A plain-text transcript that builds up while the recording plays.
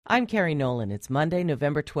I'm Kerry Nolan. It's Monday,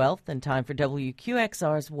 November 12th, and time for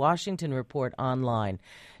WQXR's Washington Report Online.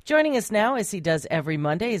 Joining us now, as he does every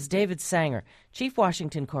Monday, is David Sanger, Chief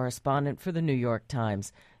Washington Correspondent for the New York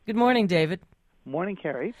Times. Good morning, David. Morning,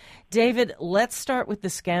 Kerry. David, let's start with the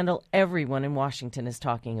scandal everyone in Washington is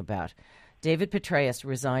talking about. David Petraeus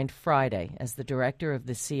resigned Friday as the director of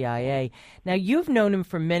the CIA. Now, you've known him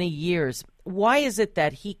for many years. Why is it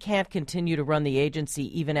that he can't continue to run the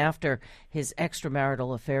agency even after his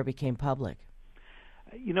extramarital affair became public?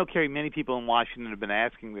 You know, Kerry, many people in Washington have been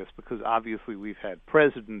asking this because obviously we've had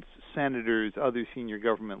presidents, senators, other senior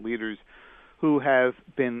government leaders who have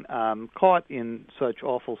been caught in such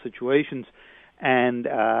awful situations and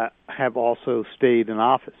have also stayed in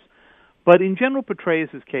office. But in General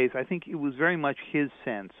Petraeus' case, I think it was very much his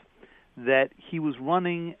sense that he was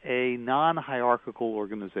running a non-hierarchical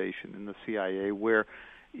organization in the CIA where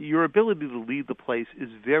your ability to lead the place is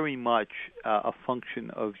very much a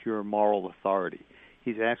function of your moral authority.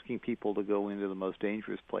 He's asking people to go into the most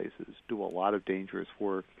dangerous places, do a lot of dangerous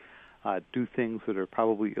work, do things that are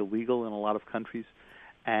probably illegal in a lot of countries,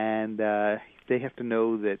 and they have to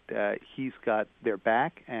know that he's got their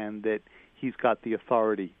back and that he's got the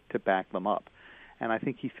authority to back them up. And I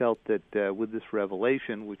think he felt that with this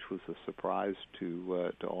revelation, which was a surprise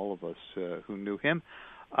to all of us who knew him,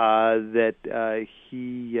 that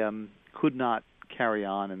he could not carry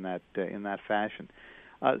on in that fashion.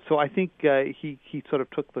 So I think he sort of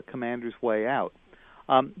took the commander's way out.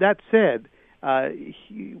 That said,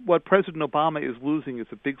 what President Obama is losing is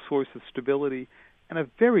a big source of stability and a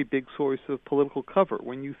very big source of political cover.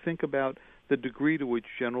 When you think about the degree to which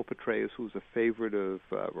General Petraeus, who was a favorite of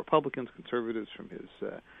Republicans, conservatives from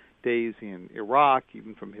his days in Iraq,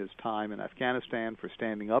 even from his time in Afghanistan, for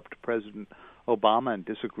standing up to President Obama and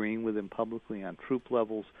disagreeing with him publicly on troop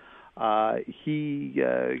levels, he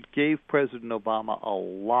gave President Obama a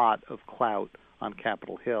lot of clout on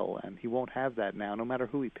Capitol Hill, and he won't have that now, no matter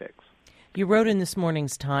who he picks. You wrote in this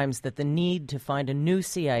morning's Times that the need to find a new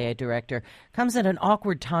CIA director comes at an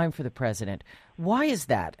awkward time for the president. Why is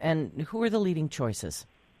that, and who are the leading choices?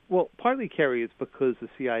 Well, partly, Kerry, it's because the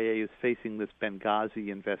CIA is facing this Benghazi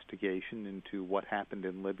investigation into what happened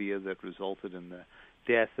in Libya that resulted in the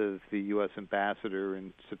death of the U.S. ambassador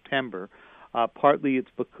in September. Partly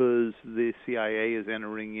it's because the CIA is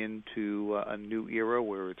entering into a new era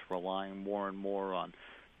where it's relying more and more on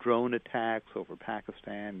drone attacks over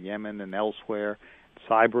Pakistan, Yemen, and elsewhere,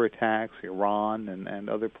 cyber attacks, Iran, and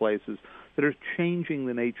other places that are changing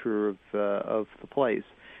the nature of the place.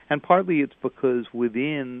 And partly it's because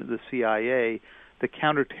within the CIA, the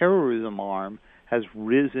counterterrorism arm has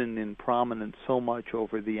risen in prominence so much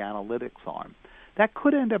over the analytics arm. That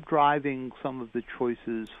could end up driving some of the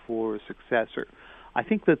choices for a successor. I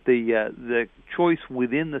think that the choice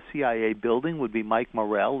within the CIA building would be Mike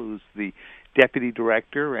Morrell, who's the deputy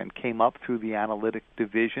director and came up through the analytic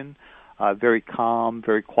division, very calm,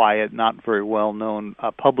 very quiet, not very well known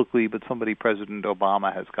publicly, but somebody President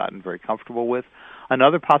Obama has gotten very comfortable with.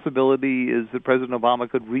 Another possibility is that President Obama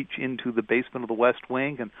could reach into the basement of the West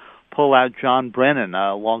Wing and pull out John Brennan,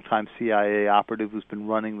 a longtime CIA operative who's been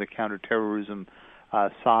running the counterterrorism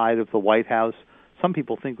side of the White House. Some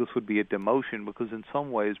people think this would be a demotion because in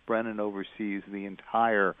some ways Brennan oversees the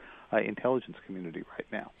entire intelligence community right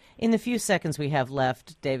now. In the few seconds we have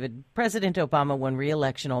left, David, President Obama won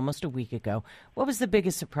re-election almost a week ago. What was the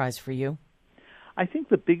biggest surprise for you? I think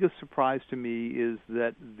the biggest surprise to me is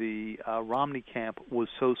that the Romney camp was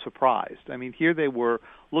so surprised. I mean, here they were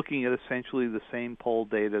looking at essentially the same poll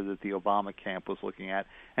data that the Obama camp was looking at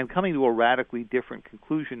and coming to a radically different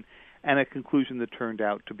conclusion, and a conclusion that turned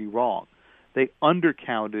out to be wrong. They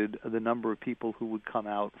undercounted the number of people who would come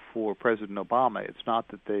out for President Obama. It's not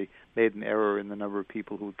that they made an error in the number of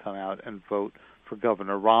people who would come out and vote for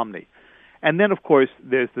Governor Romney. And then, of course,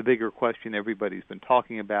 there's the bigger question everybody's been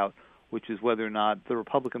talking about, which is whether or not the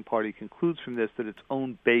Republican Party concludes from this that its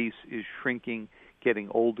own base is shrinking, getting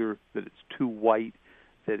older, that it's too white,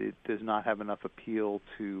 that it does not have enough appeal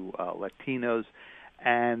to Latinos,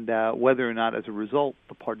 and whether or not, as a result,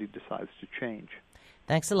 the party decides to change.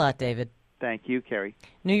 Thanks a lot, David. Thank you, Kerry.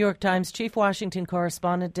 New York Times Chief Washington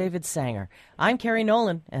Correspondent David Sanger. I'm Kerry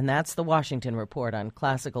Nolan, and that's the Washington Report on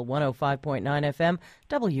Classical 105.9 FM,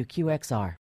 WQXR.